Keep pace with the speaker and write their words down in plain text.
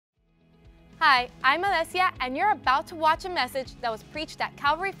Hi, I'm Alessia, and you're about to watch a message that was preached at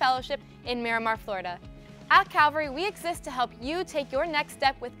Calvary Fellowship in Miramar, Florida. At Calvary, we exist to help you take your next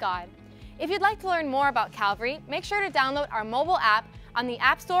step with God. If you'd like to learn more about Calvary, make sure to download our mobile app on the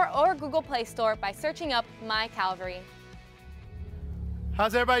App Store or Google Play Store by searching up My Calvary.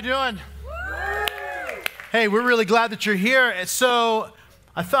 How's everybody doing? Hey, we're really glad that you're here. So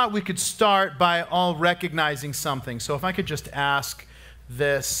I thought we could start by all recognizing something. So if I could just ask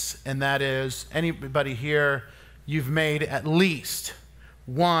this, and that is, anybody here, you've made at least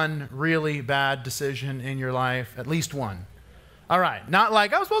one really bad decision in your life, at least one. All right, not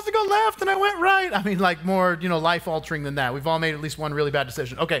like I was supposed to go left and I went right. I mean, like more, life-altering than that. We've all made at least one really bad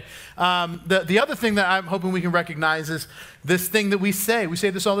decision. Okay, the other thing that I'm hoping we can recognize is this thing that we say. We say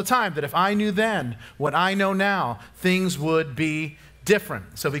this all the time, that if I knew then what I know now, things would be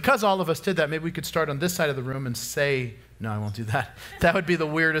different. So because all of us did that, maybe we could start on this side of the room and say, no, I won't do that. That would be the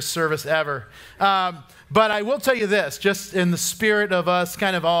weirdest service ever. But I will tell you this, just in the spirit of us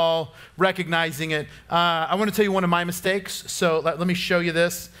kind of all recognizing it, I want to tell you one of my mistakes. So let me show you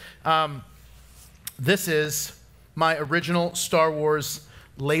this. This is my original Star Wars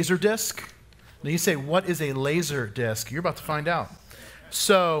laser disc. Now you say, what is a laser disc? You're about to find out.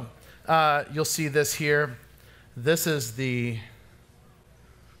 So you'll see this here. This is the,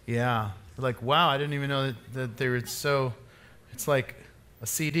 like, wow, I didn't even know that they were so, it's like a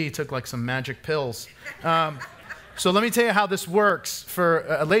CD took like some magic pills. So let me tell you how this works for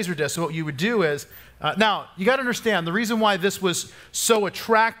a laser disc. So what you would do is, now you got to understand the reason why this was so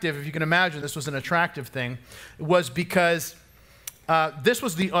attractive, if you can imagine this was an attractive thing, was because this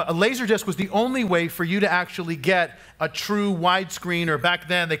was a laser disc was the only way for you to actually get a true widescreen, or back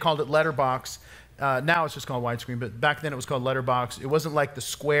then they called it letterbox. Now it's just called widescreen, but back then it was called letterbox. It wasn't like the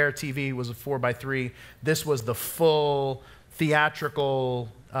square TV was a 4x3. This was the full theatrical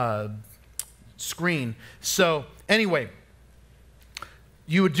screen. So anyway,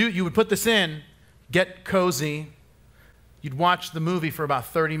 you would put this in, get cozy. You'd watch the movie for about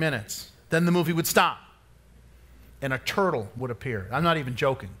 30 minutes. Then the movie would stop, and a turtle would appear. I'm not even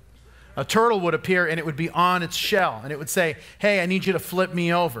joking. A turtle would appear, and it would be on its shell, and it would say, "Hey, I need you to flip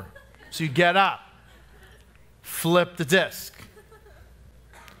me over." So you get up. Flip the disc.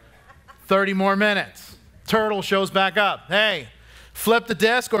 30 more minutes. Turtle shows back up. Hey, flip the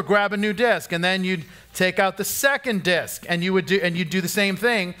disc or grab a new disc. And then you'd take out the second disc, and you'd do the same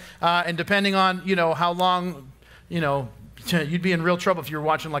thing. And depending on, how long, you'd be in real trouble if you were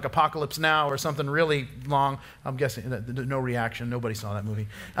watching like Apocalypse Now or something really long. I'm guessing no reaction. Nobody saw that movie.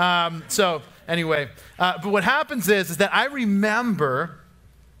 So anyway, but what happens is that I remember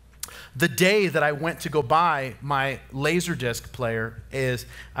the day that I went to go buy my Laserdisc player. Is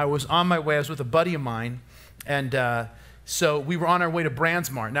I was on my way, I was with a buddy of mine, and so we were on our way to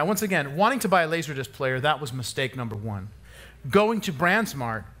Brandsmart. Now, once again, wanting to buy a Laserdisc player, that was mistake number one. Going to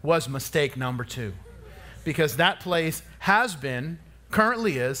Brandsmart was mistake number two, because that place has been,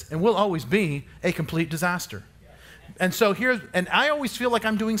 currently is, and will always be a complete disaster. And so and I always feel like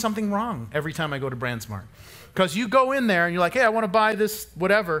I'm doing something wrong every time I go to Brandsmart. Because you go in there and you're like, hey, I want to buy this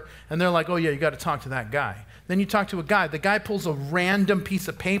whatever. And they're like, oh, yeah, you got to talk to that guy. Then you talk to a guy. The guy pulls a random piece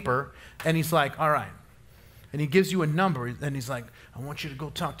of paper, and he's like, all right. And he gives you a number, and he's like, I want you to go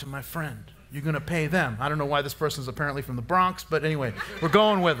talk to my friend. You're going to pay them. I don't know why this person's apparently from the Bronx, but anyway, we're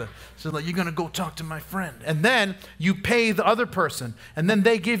going with it. So like, you're going to go talk to my friend. And then you pay the other person, and then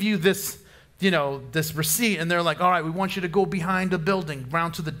they give you this, this receipt, and they're like, all right, we want you to go behind a building,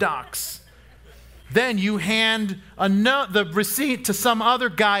 round to the docks. Then you hand the receipt to some other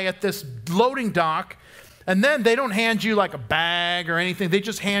guy at this loading dock, and then they don't hand you like a bag or anything. They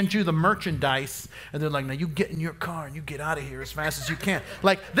just hand you the merchandise, and they're like, now you get in your car and you get out of here as fast as you can.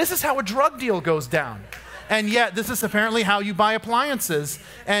 Like, this is how a drug deal goes down. And yet, this is apparently how you buy appliances.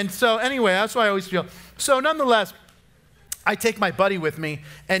 And so anyway, that's why I always feel. So nonetheless, I take my buddy with me,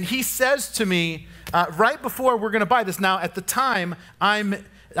 and he says to me, right before we're going to buy this, now at the time,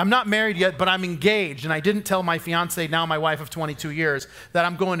 I'm not married yet, but I'm engaged, and I didn't tell my fiance, now my wife of 22 years, that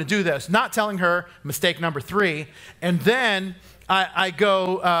I'm going to do this. Not telling her, mistake number 3. And then I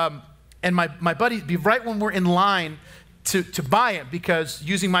go, and my buddy, right when we're in line to buy it, because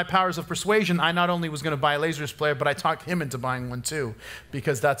using my powers of persuasion, I not only was going to buy a Laserdisc player, but I talked him into buying one too,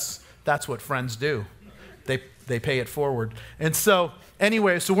 because that's what friends do. They pay it forward. And so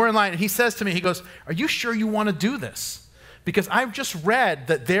anyway, so we're in line, and he says to me, he goes, are you sure you want to do this? Because I've just read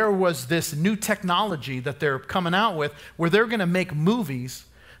that there was this new technology that they're coming out with where they're going to make movies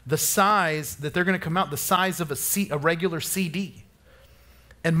the size that they're going to come out, the size of a regular CD.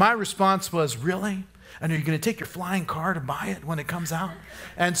 And my response was, really? And are you going to take your flying car to buy it when it comes out?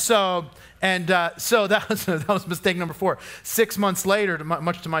 And so that was mistake number 4. 6 months later,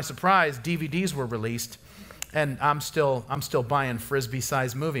 much to my surprise, DVDs were released, and I'm still buying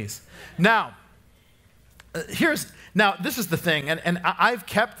Frisbee-sized movies. Now, this is the thing, and I've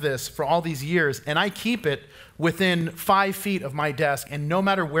kept this for all these years, and I keep it within 5 feet of my desk, and no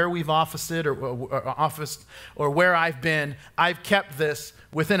matter where we've officed or where I've been, I've kept this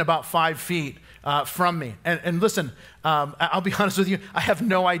within about 5 feet from me. And listen, I'll be honest with you, I have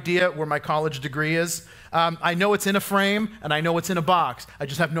no idea where my college degree is. I know it's in a frame, and I know it's in a box. I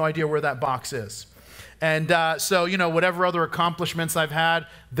just have no idea where that box is. And so, whatever other accomplishments I've had,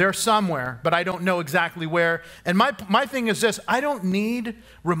 they're somewhere, but I don't know exactly where. And my thing is this: I don't need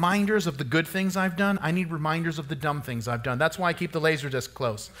reminders of the good things I've done. I need reminders of the dumb things I've done. That's why I keep the Laserdisc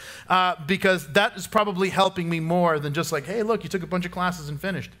close, because that is probably helping me more than just like, hey, look, you took a bunch of classes and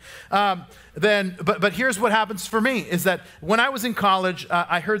finished. But here's what happens for me, is that when I was in college,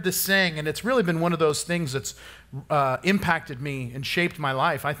 I heard this saying, and it's really been one of those things that's impacted me and shaped my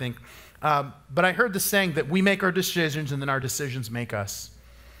life, I think. But I heard the saying that we make our decisions and then our decisions make us.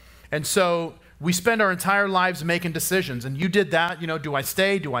 And so we spend our entire lives making decisions. And you did that. Do I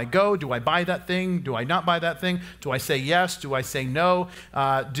stay? Do I go? Do I buy that thing? Do I not buy that thing? Do I say yes? Do I say no?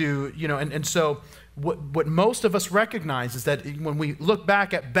 And so what most of us recognize is that when we look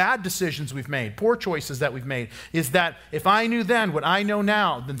back at bad decisions we've made, poor choices that we've made, is that if I knew then what I know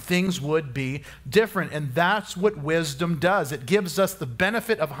now, then things would be different. And that's what wisdom does. It gives us the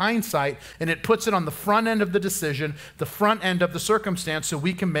benefit of hindsight, and it puts it on the front end of the decision, the front end of the circumstance, so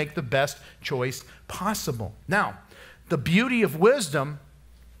we can make the best choice possible. Now, the beauty of wisdom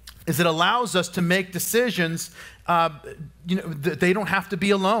is it allows us to make decisions. They don't have to be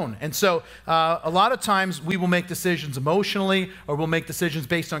alone. And so a lot of times we will make decisions emotionally, or we'll make decisions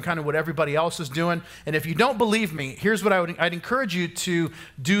based on kind of what everybody else is doing. And if you don't believe me, here's what I'd encourage you to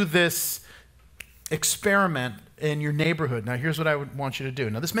do this experiment in your neighborhood. Now, here's what I would want you to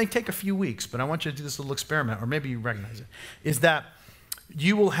do. Now, this may take a few weeks, but I want you to do this little experiment, or maybe you recognize it, is that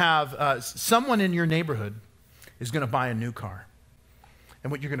you will have someone in your neighborhood is going to buy a new car. And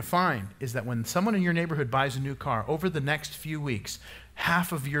what you're going to find is that when someone in your neighborhood buys a new car, over the next few weeks,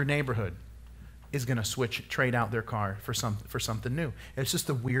 half of your neighborhood is going to trade out their car for something new. It's just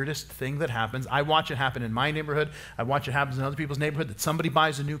the weirdest thing that happens. I watch it happen in my neighborhood. I watch it happen in other people's neighborhood, that somebody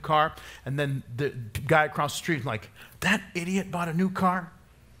buys a new car, and then the guy across the street is like, that idiot bought a new car?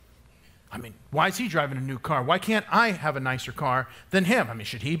 I mean, why is he driving a new car? Why can't I have a nicer car than him? I mean,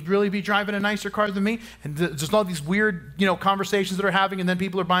 should he really be driving a nicer car than me? And there's all these weird, conversations that are having, and then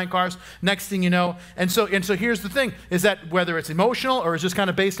people are buying cars. Next thing you know, and so here's the thing: is that whether it's emotional or it's just kind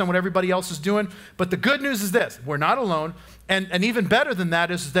of based on what everybody else is doing. But the good news is this: we're not alone, and even better than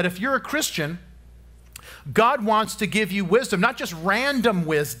that is that if you're a Christian, God wants to give you wisdom, not just random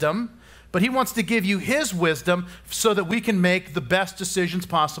wisdom, but he wants to give you his wisdom so that we can make the best decisions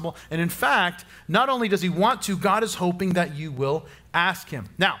possible. And in fact, not only does he want to, God is hoping that you will ask him.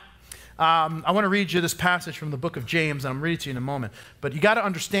 Now, I want to read you this passage from the book of James, and I'm reading it to you in a moment. But you got to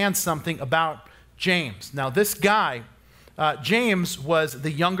understand something about James. Now, this guy, James, was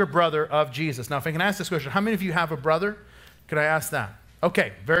the younger brother of Jesus. Now, if I can ask this question, how many of you have a brother? Could I ask that?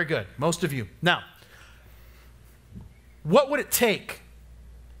 Okay, very good. Most of you. Now, what would it take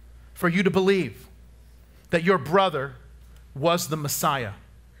for you to believe that your brother was the Messiah?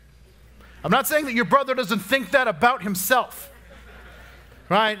 I'm not saying that your brother doesn't think that about himself,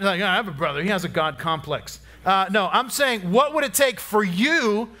 right? Like, I have a brother, he has a God complex. No, I'm saying, what would it take for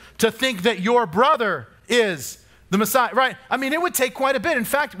you to think that your brother is the Messiah, right? I mean, it would take quite a bit. In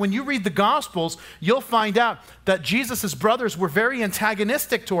fact, when you read the Gospels, you'll find out that Jesus' brothers were very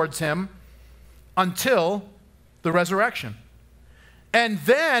antagonistic towards him until the resurrection. And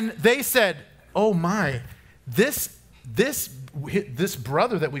then they said, oh my, this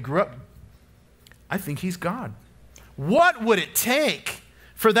brother that we grew up, I think he's God. What would it take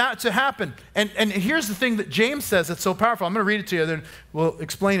for that to happen? And here's the thing that James says that's so powerful. I'm going to read it to you, then we'll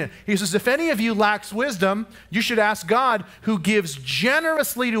explain it. He says, if any of you lacks wisdom, you should ask God, who gives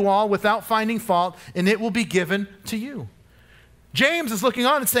generously to all without finding fault, and it will be given to you. James is looking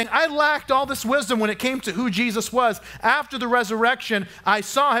on and saying, I lacked all this wisdom when it came to who Jesus was. After the resurrection, I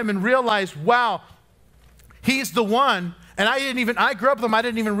saw him and realized, wow, he's the one. And I grew up with him, I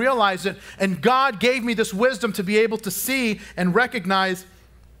didn't even realize it. And God gave me this wisdom to be able to see and recognize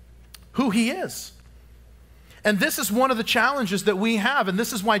who he is. And this is one of the challenges that we have. And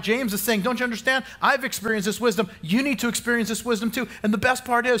this is why James is saying, don't you understand? I've experienced this wisdom. You need to experience this wisdom too. And the best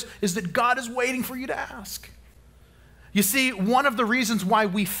part is that God is waiting for you to ask. You see, one of the reasons why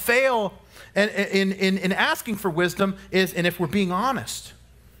we fail in asking for wisdom is, and if we're being honest,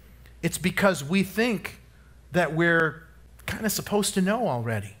 it's because we think that we're kind of supposed to know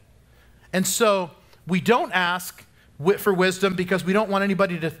already. And so we don't ask for wisdom because we don't want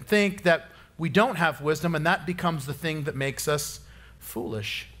anybody to think that we don't have wisdom, and that becomes the thing that makes us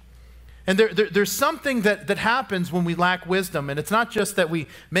foolish. And there's something that happens when we lack wisdom, and it's not just that we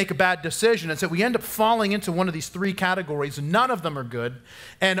make a bad decision, it's that we end up falling into one of these three categories. None of them are good,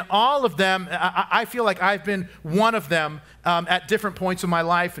 and all of them, I feel like I've been one of them at different points in my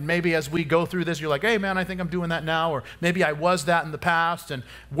life, and maybe as we go through this, you're like, hey man, I think I'm doing that now, or maybe I was that in the past, and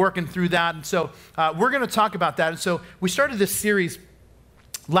working through that. And so we're going to talk about that. And so we started this series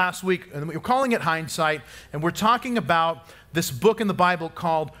last week, and we're calling it Hindsight, and we're talking about this book in the Bible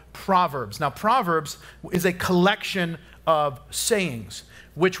called Proverbs. Now, Proverbs is a collection of sayings,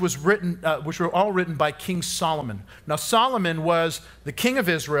 which were all written by King Solomon. Now, Solomon was the king of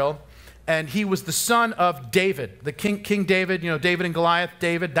Israel, and he was the son of David, the King David, David and Goliath,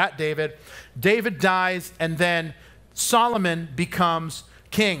 David. David dies, and then Solomon becomes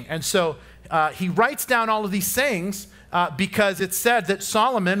king. And so he writes down all of these sayings because it's said that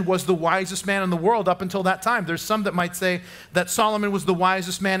Solomon was the wisest man in the world up until that time. There's some that might say that Solomon was the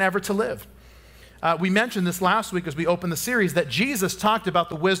wisest man ever to live. We mentioned this last week as we opened the series, that Jesus talked about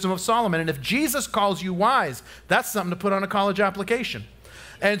the wisdom of Solomon. And if Jesus calls you wise, that's something to put on a college application.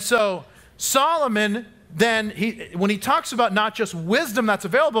 And so Solomon, then, when he talks about not just wisdom that's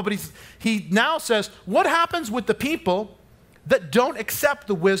available, but he now says, what happens with the people that don't accept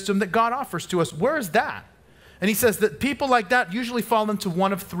the wisdom that God offers to us? Where is that? And he says that people like that usually fall into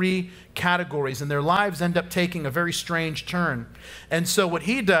one of three categories, and their lives end up taking a very strange turn. And so what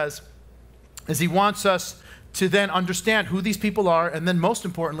he does is he wants us to then understand who these people are, and then most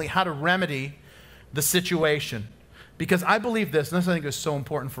importantly, how to remedy the situation. Because I believe this, and this I think is so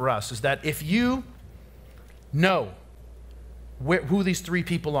important for us, is that if you know who these three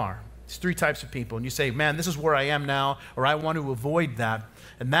people are, these three types of people, and you say, man, this is where I am now, or I want to avoid that,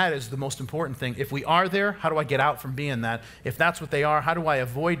 and that is the most important thing. If we are there, how do I get out from being that? If that's what they are, how do I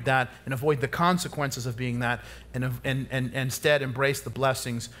avoid that and avoid the consequences of being that, and instead embrace the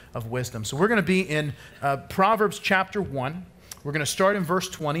blessings of wisdom? So we're going to be in Proverbs chapter 1. We're going to start in verse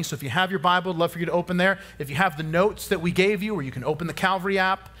 20. So if you have your Bible, I'd love for you to open there. If you have the notes that we gave you, or you can open the Calvary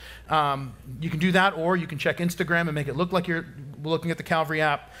app, you can do that, or you can check Instagram and make it look like you're looking at the Calvary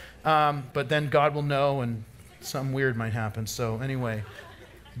app. But then God will know, and something weird might happen. So anyway,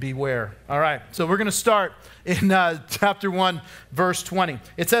 beware. All right, so we're going to start in chapter 1, verse 20.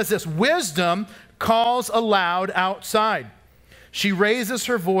 It says this: wisdom calls aloud outside. She raises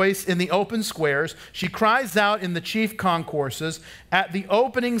her voice in the open squares. She cries out in the chief concourses. At the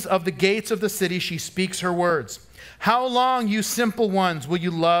openings of the gates of the city, she speaks her words. How long, you simple ones, will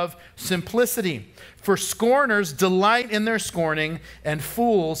you love simplicity? For scorners delight in their scorning, and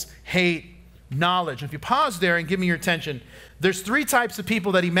fools hate knowledge. If you pause there and give me your attention, there's three types of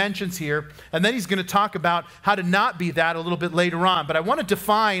people that he mentions here, and then he's going to talk about how to not be that a little bit later on. But I want to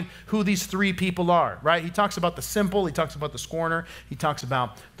define who these three people are, right? He talks about the simple, he talks about the scorner, he talks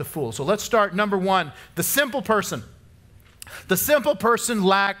about the fool. So let's start. Number one, the simple person. The simple person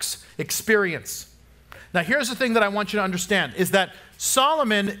lacks experience. Now here's the thing that I want you to understand, is that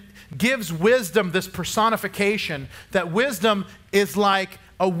Solomon gives wisdom this personification, that wisdom is like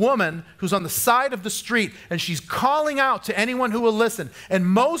a woman who's on the side of the street, and she's calling out to anyone who will listen. And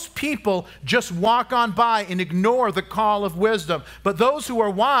most people just walk on by and ignore the call of wisdom. But those who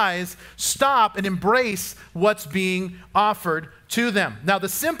are wise stop and embrace what's being offered to them. Now, the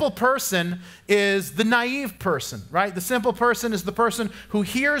simple person is the naive person, right? The simple person is the person who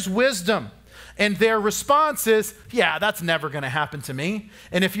hears wisdom, and their response is, yeah, that's never going to happen to me.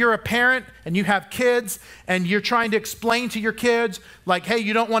 And if you're a parent and you have kids and you're trying to explain to your kids, like, hey,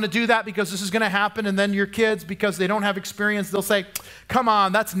 you don't want to do that because this is going to happen, and then your kids, because they don't have experience, they'll say, come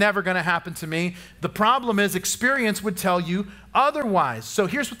on, that's never going to happen to me. The problem is experience would tell you otherwise. So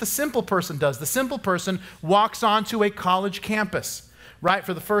here's what the simple person does. The simple person walks onto a college campus, right,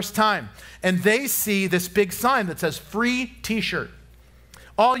 for the first time, and they see this big sign that says free t-shirt.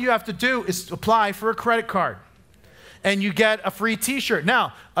 All you have to do is apply for a credit card, and you get a free t-shirt.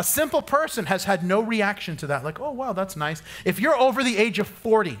 Now, a simple person has had no reaction to that, like, oh, wow, that's nice. If you're over the age of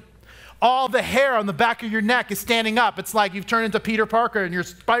 40, all the hair on the back of your neck is standing up. It's like you've turned into Peter Parker and your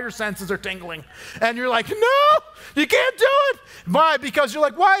spider senses are tingling. And you're like, no, you can't do it. Why? Because you're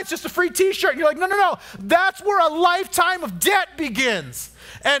like, why? It's just a free t-shirt. And you're like, no. That's where a lifetime of debt begins.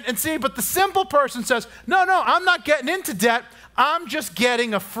 And see, but the simple person says, no, I'm not getting into debt. I'm just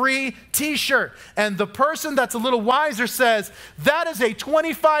getting a free t-shirt. And the person that's a little wiser says, that is a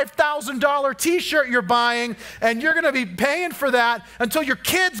 $25,000 t-shirt you're buying, and you're going to be paying for that until your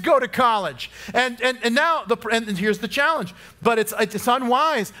kids go to college. And now, and here's the challenge, but it's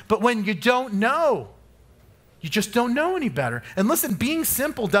unwise. But when you don't know, you just don't know any better. And listen, being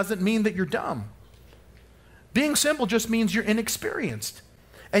simple doesn't mean that you're dumb. Being simple just means you're inexperienced.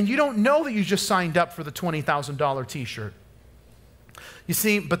 And you don't know that you just signed up for the $20,000 t-shirt. You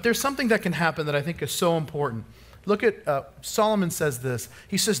see, but there's something that can happen that I think is so important. Look at, Solomon says this.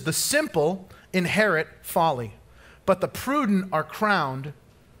 He says, the simple inherit folly, but the prudent are crowned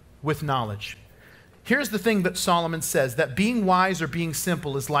with knowledge. Here's the thing that Solomon says, that being wise or being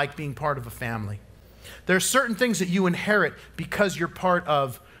simple is like being part of a family. There are certain things that you inherit because you're part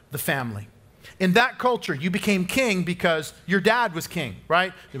of the family. In that culture, you became king because your dad was king,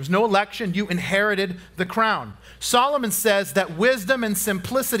 right? There was no election. You inherited the crown. Solomon says that wisdom and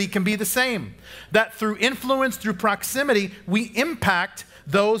simplicity can be the same. That through influence, through proximity, we impact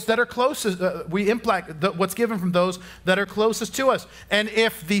those that are closest. We impact what's given from those that are closest to us. And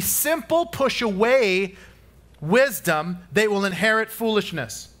if the simple push away wisdom, they will inherit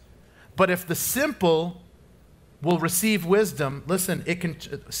foolishness. But if the simple will receive wisdom, listen,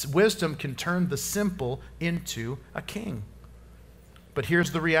 wisdom can turn the simple into a king. But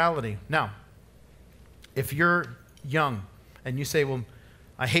here's the reality. Now, if you're young and you say, well,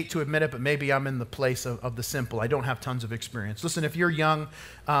 I hate to admit it, but maybe I'm in the place of the simple. I don't have tons of experience. Listen, if you're young,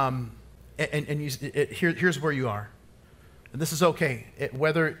 here's where you are. And this is okay.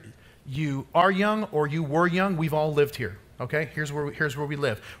 Whether you are young or you were young, we've all lived here. Okay, here's where we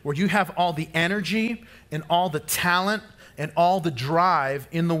live, where you have all the energy and all the talent and all the drive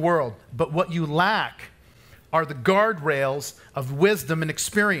in the world. But what you lack are the guardrails of wisdom and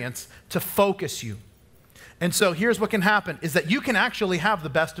experience to focus you. And so here's what can happen, is that you can actually have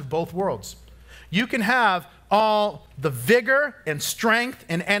the best of both worlds. You can have all the vigor and strength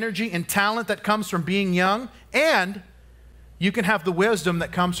and energy and talent that comes from being young, and you can have the wisdom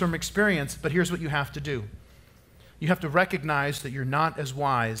that comes from experience. But here's what you have to do. You have to recognize that you're not as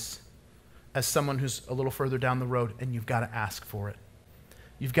wise as someone who's a little further down the road, and you've got to ask for it.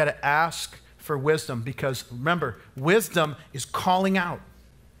 You've got to ask for wisdom, because remember, wisdom is calling out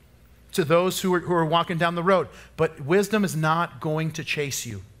to those who are walking down the road. But wisdom is not going to chase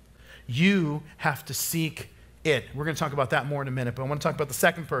you. You have to seek it. We're going to talk about that more in a minute, but I want to talk about the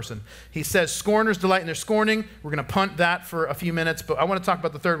second person. He says, scorners delight in their scorning. We're going to punt that for a few minutes, but I want to talk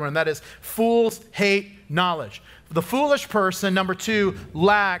about the third one, and that is fools hate knowledge. The foolish person, number two,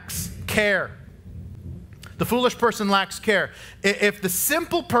 lacks care. The foolish person lacks care. If the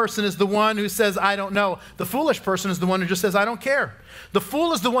simple person is the one who says, I don't know, the foolish person is the one who just says, I don't care. The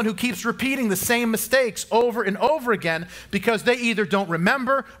fool is the one who keeps repeating the same mistakes over and over again because they either don't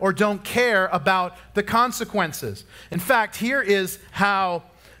remember or don't care about the consequences. In fact, here is how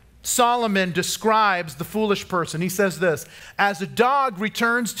Solomon describes the foolish person. He says this, as a dog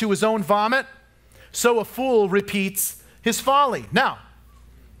returns to his own vomit, so a fool repeats his folly. Now,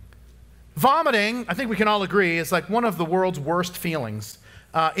 vomiting, I think we can all agree, is like one of the world's worst feelings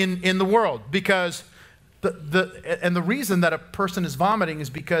in the world, because the reason that a person is vomiting is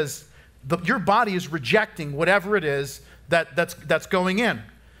because your body is rejecting whatever it is that's going in.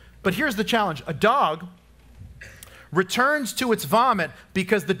 But here's the challenge. A dog returns to its vomit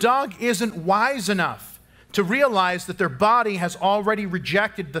because the dog isn't wise enough to realize that their body has already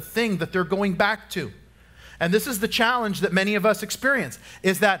rejected the thing that they're going back to. And this is the challenge that many of us experience,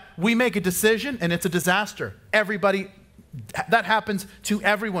 is that we make a decision and it's a disaster. Everybody, that happens to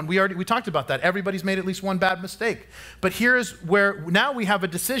everyone. We talked about that. Everybody's made at least one bad mistake. But here's where now we have a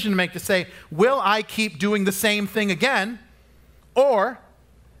decision to make to say, will I keep doing the same thing again, or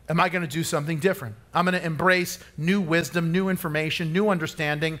am I going to do something different? I'm going to embrace new wisdom, new information, new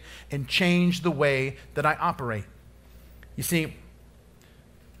understanding, and change the way that I operate. You see,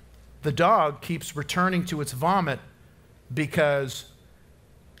 the dog keeps returning to its vomit because,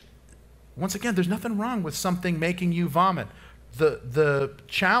 once again, there's nothing wrong with something making you vomit. The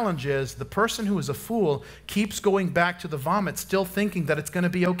challenge is the person who is a fool keeps going back to the vomit, still thinking that it's going to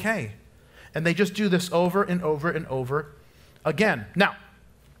be okay. And they just do this over and over and over again. Now,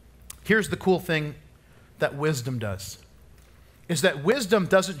 here's the cool thing that wisdom does, is that wisdom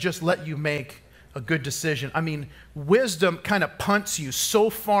doesn't just let you make a good decision. I mean, wisdom kind of punts you so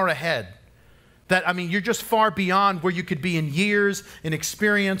far ahead that, I mean, you're just far beyond where you could be in years, in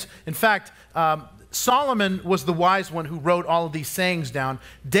experience. In fact, Solomon was the wise one who wrote all of these sayings down.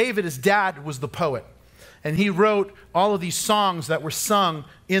 David, his dad, was the poet. And he wrote all of these songs that were sung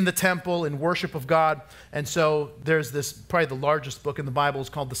in the temple in worship of God. And so there's this, probably the largest book in the Bible is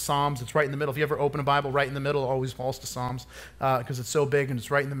called the Psalms. It's right in the middle. If you ever open a Bible, right in the middle, it always falls to Psalms because it's so big and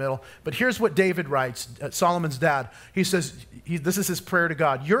it's right in the middle. But here's what David writes, Solomon's dad. He says, this is his prayer to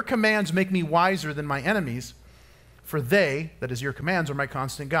God. Your commands make me wiser than my enemies, for they, that is your commands, are my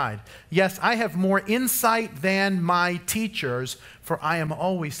constant guide. Yes, I have more insight than my teachers, for I am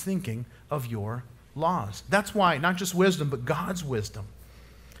always thinking of your laws. That's why not just wisdom, but God's wisdom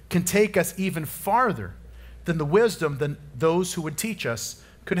can take us even farther than the wisdom than those who would teach us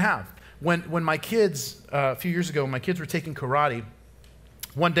could have. When my kids, a few years ago, when my kids were taking karate,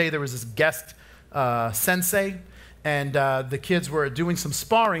 one day there was this guest sensei, and the kids were doing some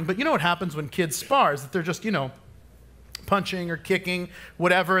sparring. But you know what happens when kids spar is that they're just, punching or kicking,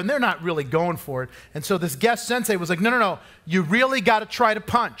 whatever, and they're not really going for it. And so this guest sensei was like, no, you really got to try to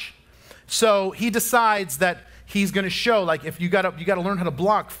punch. So he decides that he's going to show, like, if you got to learn how to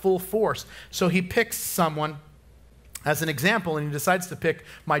block full force. So he picks someone as an example, and he decides to pick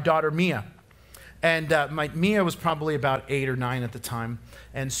my daughter Mia. And Mia was probably about 8 or 9 at the time.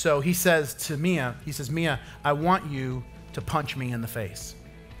 And so he says to Mia, Mia, I want you to punch me in the face.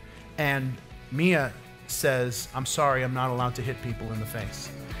 And Mia says, I'm sorry, I'm not allowed to hit people in the face.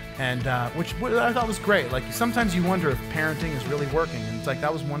 And which I thought was great. Like, sometimes you wonder if parenting is really working. And it's like,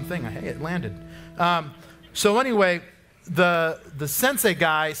 that was one thing. Hey, it landed. So anyway, the sensei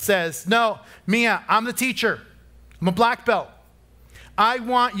guy says, no, Mia, I'm the teacher. I'm a black belt. I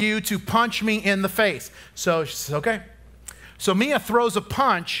want you to punch me in the face. So she says, okay. So Mia throws a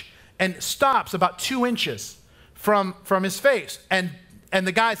punch and stops about 2 inches from his face. And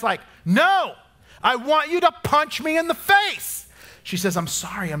the guy's like, no, I want you to punch me in the face. She says, I'm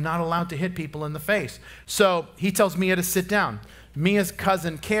sorry, I'm not allowed to hit people in the face. So he tells Mia to sit down. Mia's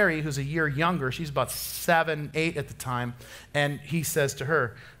cousin, Carrie, who's a year younger, she's about 7, 8 at the time, and he says to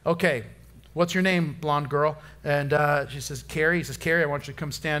her, okay, what's your name, blonde girl? And she says, Carrie. He says, Carrie, I want you to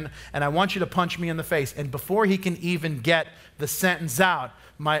come stand, and I want you to punch me in the face. And before he can even get the sentence out,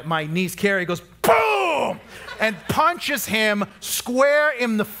 my niece, Carrie, goes, boom, and punches him square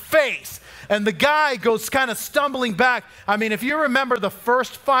in the face. And the guy goes kind of stumbling back. I mean, if you remember the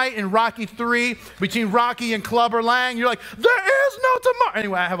first fight in Rocky III between Rocky and Clubber Lang, you're like, there is no tomorrow.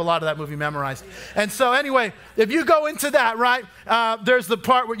 Anyway, I have a lot of that movie memorized. And so anyway, if you go into that, right, there's the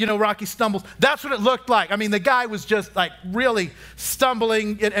part where, Rocky stumbles. That's what it looked like. I mean, the guy was just like really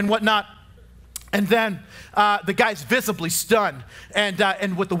stumbling and whatnot. And then the guy's visibly stunned.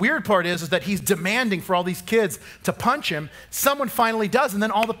 And what the weird part is that he's demanding for all these kids to punch him. Someone finally does, and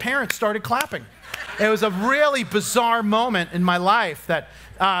then all the parents started clapping. It was a really bizarre moment in my life that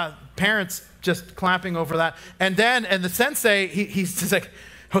parents just clapping over that. And the sensei, he's just like,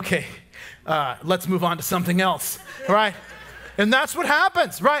 okay, let's move on to something else, right? And that's what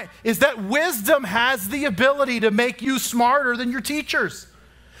happens, right? Is that wisdom has the ability to make you smarter than your teachers.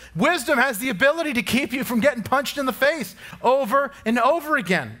 Wisdom has the ability to keep you from getting punched in the face over and over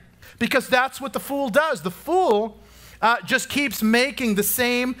again, because that's what the fool does. The fool just keeps making the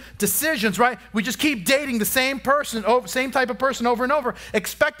same decisions, right? We just keep dating the same person, same type of person over and over,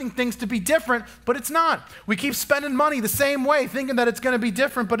 expecting things to be different, but it's not. We keep spending money the same way, thinking that it's going to be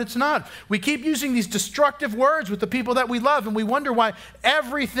different, but it's not. We keep using these destructive words with the people that we love, and we wonder why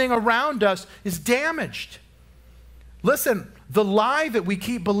everything around us is damaged. Listen, the lie that we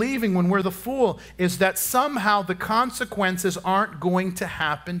keep believing when we're the fool is that somehow the consequences aren't going to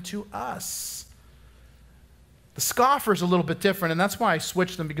happen to us. The scoffer is a little bit different, and that's why I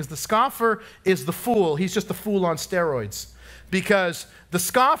switched them, because the scoffer is the fool. He's just the fool on steroids. Because the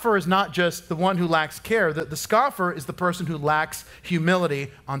scoffer is not just the one who lacks care. The scoffer is the person who lacks humility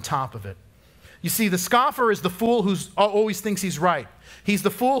on top of it. You see, the scoffer is the fool who always thinks he's right. He's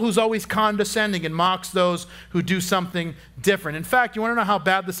the fool who's always condescending and mocks those who do something different. In fact, you want to know how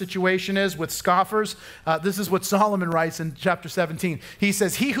bad the situation is with scoffers? This is what Solomon writes in chapter 17. He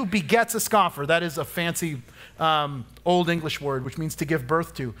says, he who begets a scoffer, that is a fancy Old English word, which means to give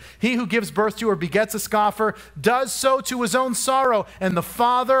birth to. He who gives birth to or begets a scoffer does so to his own sorrow, and the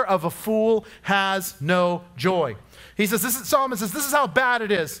father of a fool has no joy. He says, Solomon says, this is how bad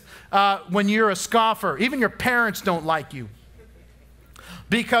it is when you're a scoffer. Even your parents don't like you.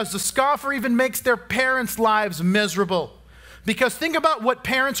 Because the scoffer even makes their parents' lives miserable. Because think about what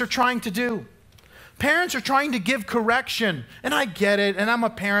parents are trying to do. Parents are trying to give correction. And I get it, and I'm a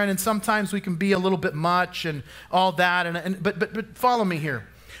parent, and sometimes we can be a little bit much and all that. But follow me here.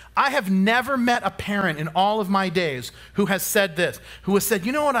 I have never met a parent in all of my days who has said this, who has said,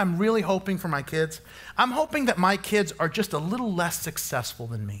 you know what I'm really hoping for my kids? I'm hoping that my kids are just a little less successful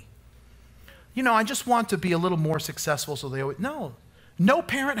than me. I just want to be a little more successful so they always, no. No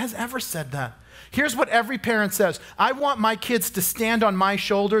parent has ever said that. Here's what every parent says. I want my kids to stand on my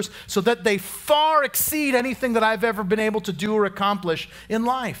shoulders so that they far exceed anything that I've ever been able to do or accomplish in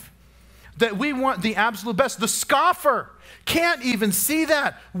life. That we want the absolute best. The scoffer can't even see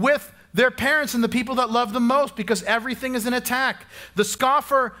that with their parents and the people that love them most because everything is an attack. The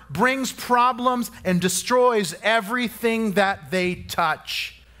scoffer brings problems and destroys everything that they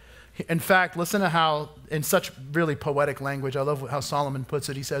touch. In fact, listen to how, in such really poetic language, I love how Solomon puts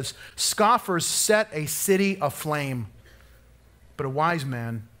it. He says, scoffers set a city aflame, but a wise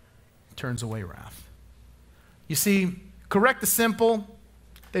man turns away wrath. You see, correct the simple,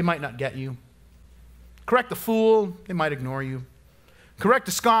 they might not get you. Correct the fool, they might ignore you. Correct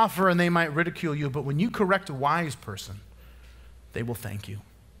a scoffer and they might ridicule you, but when you correct a wise person, they will thank you.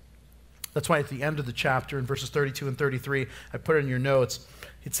 That's why at the end of the chapter, in verses 32 and 33, I put it in your notes,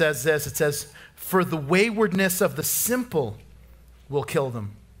 it says this, it says, for the waywardness of the simple will kill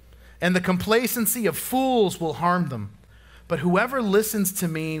them, and the complacency of fools will harm them. But whoever listens to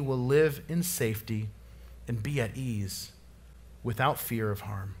me will live in safety and be at ease without fear of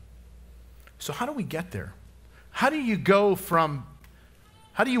harm. So how do we get there? How do you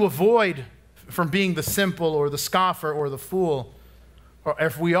avoid from being the simple or the scoffer or the fool? Or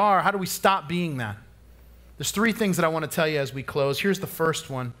if we are, how do we stop being that? There's three things that I want to tell you as we close. Here's the first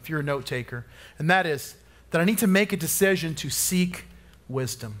one, if you're a note taker, and that is that I need to make a decision to seek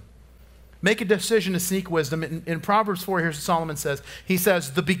wisdom. Make a decision to seek wisdom. In Proverbs 4, here's what Solomon says. He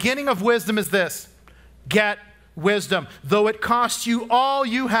says, the beginning of wisdom is this, get wisdom. Though it costs you all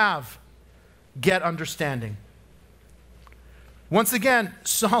you have, get understanding. Once again,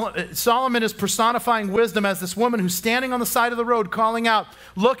 Solomon is personifying wisdom as this woman who's standing on the side of the road calling out,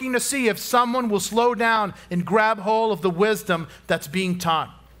 looking to see if someone will slow down and grab hold of the wisdom that's being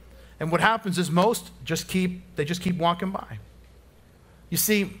taught. And what happens is most just keep walking by. You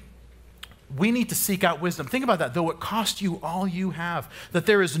see, we need to seek out wisdom. Think about that. Though it costs you all you have, that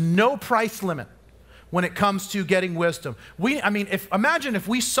there is no price limit when it comes to getting wisdom. Imagine if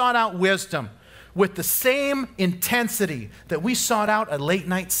we sought out wisdom with the same intensity that we sought out a late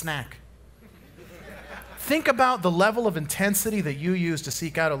night snack. Think about the level of intensity that you use to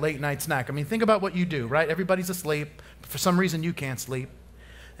seek out a late night snack. Think about what you do, right? Everybody's asleep. For some reason, you can't sleep.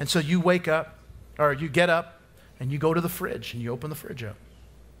 And so you wake up, or you get up, and you go to the fridge, and you open the fridge up.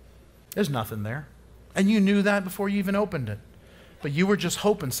 There's nothing there. And you knew that before you even opened it. But you were just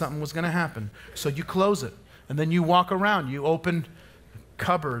hoping something was going to happen. So you close it, and then you walk around. You open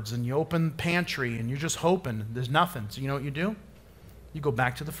cupboards and you open pantry and you're just hoping there's nothing. So you know what you do? You go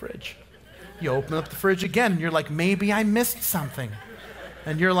back to the fridge. You open up the fridge again and you're like, maybe I missed something.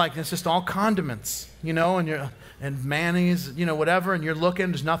 And you're like, it's just all condiments, and mayonnaise, whatever, and you're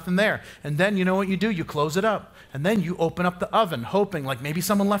looking, there's nothing there. And then you know what you do? You close it up. And then you open up the oven, hoping like maybe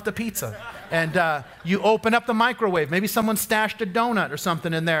someone left a pizza. And you open up the microwave. Maybe someone stashed a donut or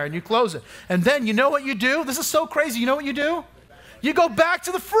something in there, and you close it. And then you know what you do? This is so crazy. You know what you do? You go back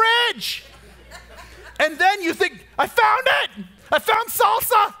to the fridge. And then you think, I found it. I found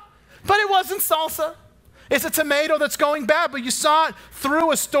salsa. But it wasn't salsa. It's a tomato that's going bad, but you saw it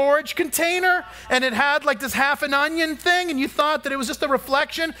through a storage container and it had like this half an onion thing and you thought that it was just a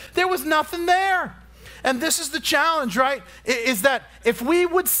reflection. There was nothing there. And this is the challenge, right? Is that if we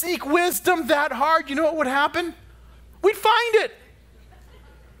would seek wisdom that hard, you know what would happen? We'd find it.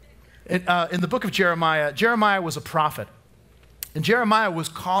 In the book of Jeremiah, Jeremiah was a prophet. And Jeremiah was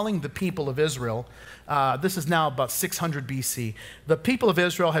calling the people of Israel. This is now about 600 BC. The people of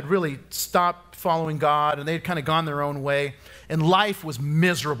Israel had really stopped following God, and they had kind of gone their own way, and life was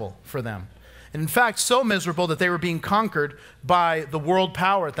miserable for them. And in fact, so miserable that they were being conquered by the world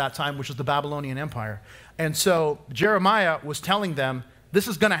power at that time, which was the Babylonian Empire. And so Jeremiah was telling them, this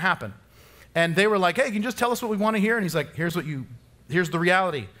is going to happen. And they were like, hey, can you just tell us what we want to hear? And he's like, here's the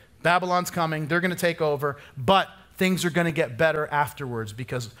reality. Babylon's coming. They're going to take over. But things are going to get better afterwards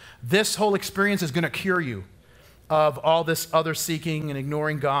because this whole experience is going to cure you of all this other seeking and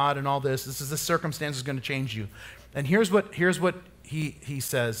ignoring God and all this. This circumstance is going to change you. And here's what he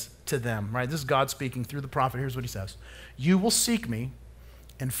says to them, right? This is God speaking through the prophet. Here's what he says. You will seek me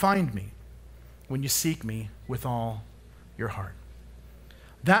and find me when you seek me with all your heart.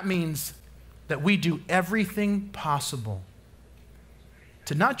 That means that we do everything possible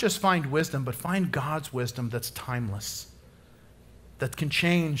to not just find wisdom, but find God's wisdom that's timeless, that can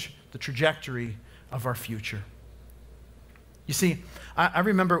change the trajectory of our future. You see, I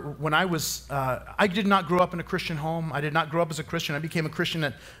remember when I did not grow up in a Christian home. I did not grow up as a Christian. I became a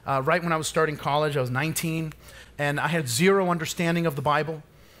Christian right when I was starting college. I was 19, and I had zero understanding of the Bible.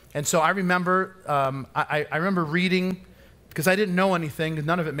 And so I remember, I remember reading, because I didn't know anything,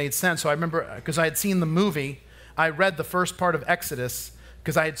 none of it made sense. So I remember, because I had seen the movie, I read the first part of Exodus,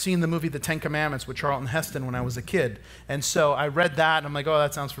 because I had seen the movie The Ten Commandments with Charlton Heston when I was a kid. And so I read that, and I'm like, oh,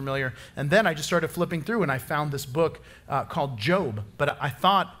 that sounds familiar. And then I just started flipping through, and I found this book called Job. But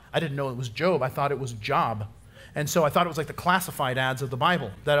I didn't know it was Job. I thought it was Job. And so I thought it was like the classified ads of the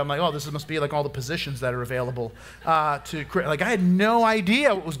Bible, that I'm like, oh, this must be like all the positions that are available to create. Like, I had no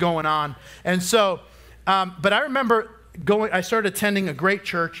idea what was going on. And so, but I remember I started attending a great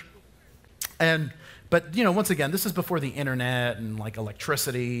church, but once again, this is before the internet and like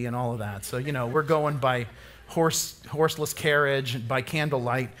electricity and all of that. So, we're going by horseless carriage, by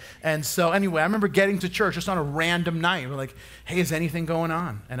candlelight. And so anyway, I remember getting to church just on a random night. We're like, hey, is anything going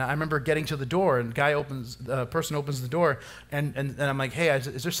on? And I remember getting to the door, and the person opens the door, and I'm like, hey,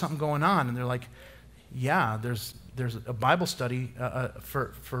 is there something going on? And they're like, yeah, there's a Bible study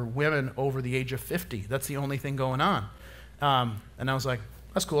for women over the age of 50. That's the only thing going on. And I was like,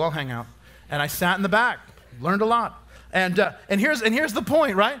 that's cool, I'll hang out. And I sat in the back, learned a lot. And here's the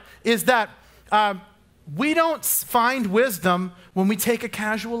point, right? Is that we don't find wisdom when we take a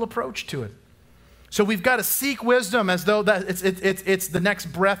casual approach to it. So we've got to seek wisdom as though that it's the next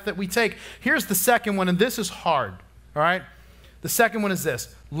breath that we take. Here's the second one, and this is hard, all right? The second one is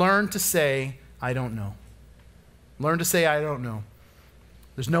this: learn to say, I don't know. Learn to say, I don't know.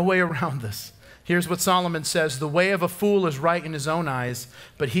 There's no way around this. Here's what Solomon says: the way of a fool is right in his own eyes,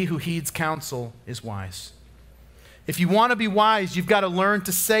 but he who heeds counsel is wise. If you want to be wise, you've got to learn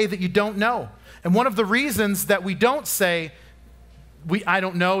to say that you don't know. And one of the reasons that we don't say I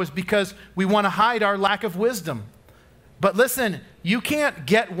don't know is because we want to hide our lack of wisdom. But listen, you can't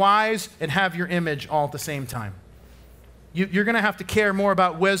get wise and have your image all at the same time. You're going to have to care more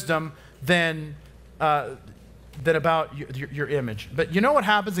about wisdom than about your image. But you know what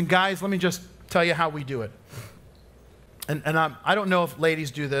happens? And guys, let me just tell you how we do it. And I don't know if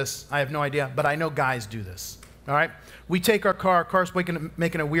ladies do this. I have no idea. But I know guys do this. All right? We take our car's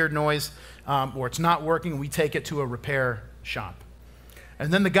making a weird noise, or it's not working, and we take it to a repair shop.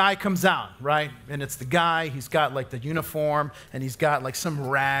 And then the guy comes out, right? And it's the guy, he's got like the uniform, and he's got like some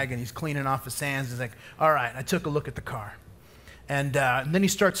rag, and he's cleaning off his hands. He's like, all right, I took a look at the car. And then he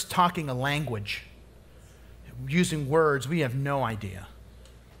starts talking a language, using words we have no idea.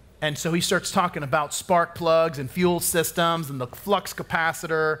 And so he starts talking about spark plugs and fuel systems and the flux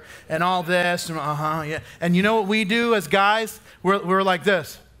capacitor and all this. And, yeah. And you know what we do as guys? We're like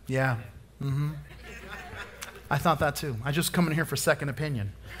this. Yeah. Mm-hmm. I thought that too. I just come in here for second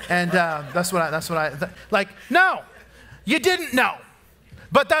opinion. And that's what I like, no, you didn't know.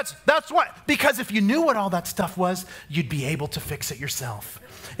 But that's what, because if you knew what all that stuff was, you'd be able to fix it yourself.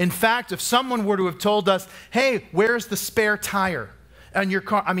 In fact, if someone were to have told us, hey, where's the spare tire on your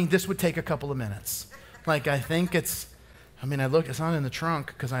car? I mean, this would take a couple of minutes. Like, I think it's not in the trunk,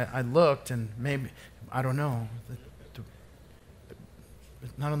 because I looked, and maybe, I don't know.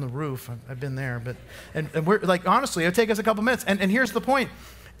 It's not on the roof. I've been there. But, and we're like, honestly, it would take us a couple minutes. And here's the point.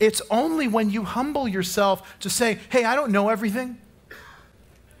 It's only when you humble yourself to say, hey, I don't know everything,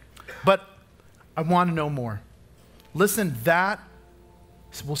 but I want to know more. Listen, that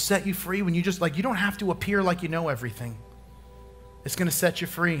will set you free when you don't have to appear like you know everything. It's going to set you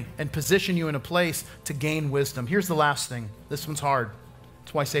free and position you in a place to gain wisdom. Here's the last thing. This one's hard.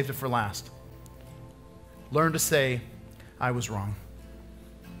 That's why I saved it for last. Learn to say, I was wrong.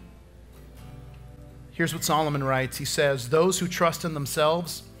 Here's what Solomon writes. He says, those who trust in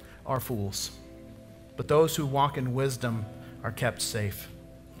themselves are fools, but those who walk in wisdom are kept safe.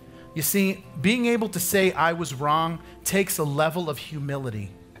 You see, being able to say I was wrong takes a level of humility.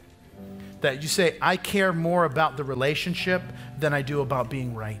 That you say, I care more about the relationship than I do about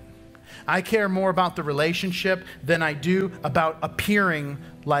being right. I care more about the relationship than I do about appearing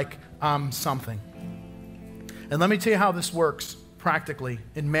like I'm something. And let me tell you how this works practically.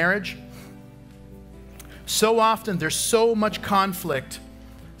 In marriage, so often there's so much conflict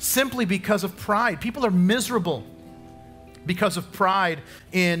simply because of pride. People are miserable because of pride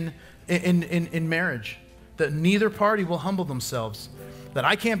in marriage, that neither party will humble themselves, that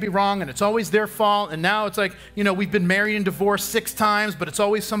I can't be wrong and it's always their fault, and now it's like, we've been married and divorced 6 times, but it's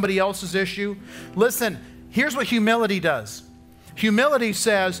always somebody else's issue. Listen, here's what humility does. Humility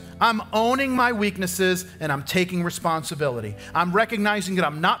says, I'm owning my weaknesses and I'm taking responsibility. I'm recognizing that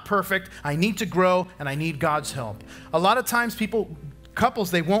I'm not perfect, I need to grow, and I need God's help. A lot of times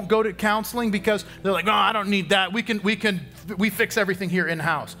couples, they won't go to counseling because they're like, oh, I don't need that. We fix everything here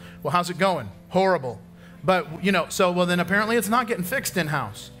in-house. Well, how's it going? Horrible. But, then apparently it's not getting fixed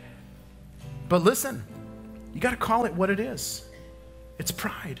in-house. But listen, you got to call it what it is. It's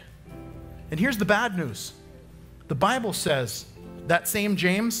pride. And here's the bad news. The Bible says that same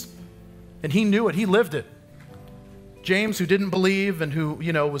James, and he knew it, he lived it. James, who didn't believe and who,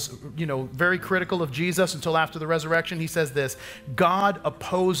 was, very critical of Jesus until after the resurrection, he says this: God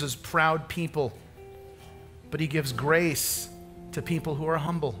opposes proud people, but he gives grace to people who are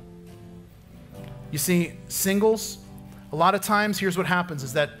humble. You see, singles, a lot of times, here's what happens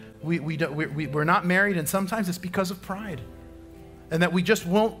is that we're not married, and sometimes it's because of pride. And that we just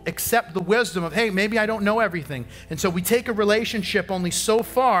won't accept the wisdom of, hey, maybe I don't know everything. And so we take a relationship only so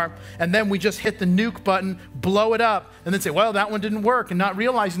far, and then we just hit the nuke button, blow it up, and then say, well, that one didn't work, and not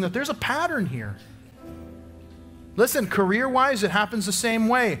realizing that there's a pattern here. Listen, career-wise, it happens the same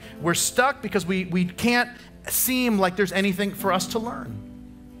way. We're stuck because we can't seem like there's anything for us to learn,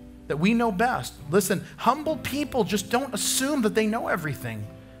 that we know best. Listen, humble people just don't assume that they know everything.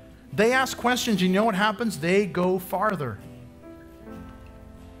 They ask questions, and you know what happens? They go farther.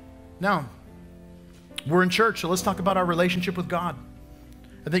 Now, we're in church, so let's talk about our relationship with God.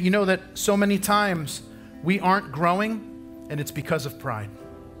 And that you know that so many times we aren't growing, and it's because of pride.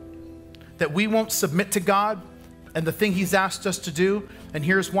 That we won't submit to God and the thing He's asked us to do, and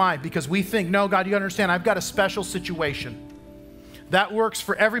here's why. Because we think, no, God, you understand, I've got a special situation. That works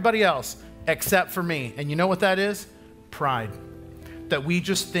for everybody else except for me. And you know what that is? Pride. That we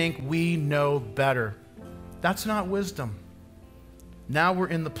just think we know better. That's not wisdom. Now we're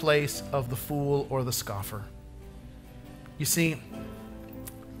in the place of the fool or the scoffer. You see,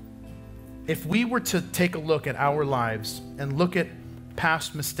 if we were to take a look at our lives and look at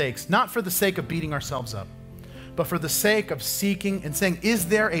past mistakes, not for the sake of beating ourselves up, but for the sake of seeking and saying, is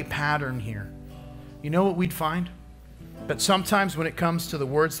there a pattern here? You know what we'd find? That sometimes when it comes to the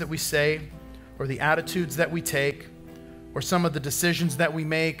words that we say, or the attitudes that we take, or some of the decisions that we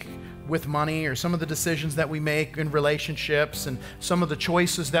make with money, or some of the decisions that we make in relationships, and some of the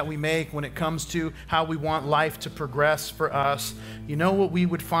choices that we make when it comes to how we want life to progress for us, you know what we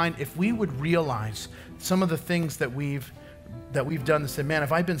would find if we would realize some of the things that we've done to say, man,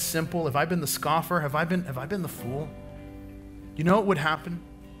 have I been simple? Have I been the scoffer? Have I been the fool? You know what would happen?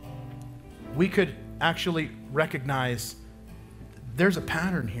 We could actually recognize there's a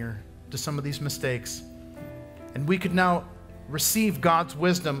pattern here to some of these mistakes. And we could now receive God's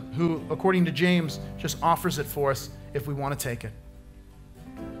wisdom, who, according to James, just offers it for us if we want to take it.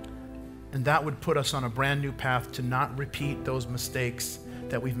 And that would put us on a brand new path to not repeat those mistakes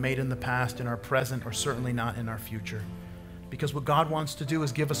that we've made in the past, in our present, or certainly not in our future. Because what God wants to do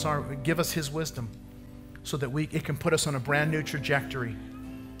is give us His wisdom so that it can put us on a brand new trajectory.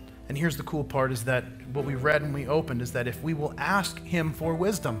 And here's the cool part, is that what we read when we opened is that if we will ask Him for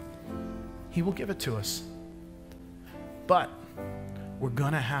wisdom, He will give it to us. But we're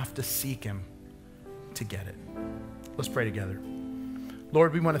going to have to seek Him to get it. Let's pray together.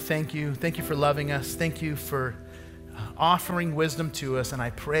 Lord, we want to thank you. Thank you for loving us. Thank you for offering wisdom to us. And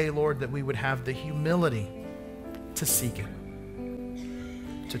I pray, Lord, that we would have the humility to seek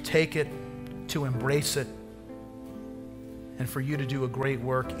it, to take it, to embrace it, and for you to do a great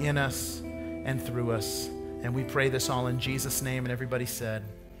work in us and through us. And we pray this all in Jesus' name. And everybody said,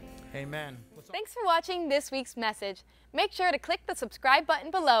 amen. Thanks for watching this week's message. Make sure to click the subscribe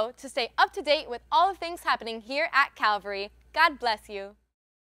button below to stay up to date with all the things happening here at Calvary. God bless you.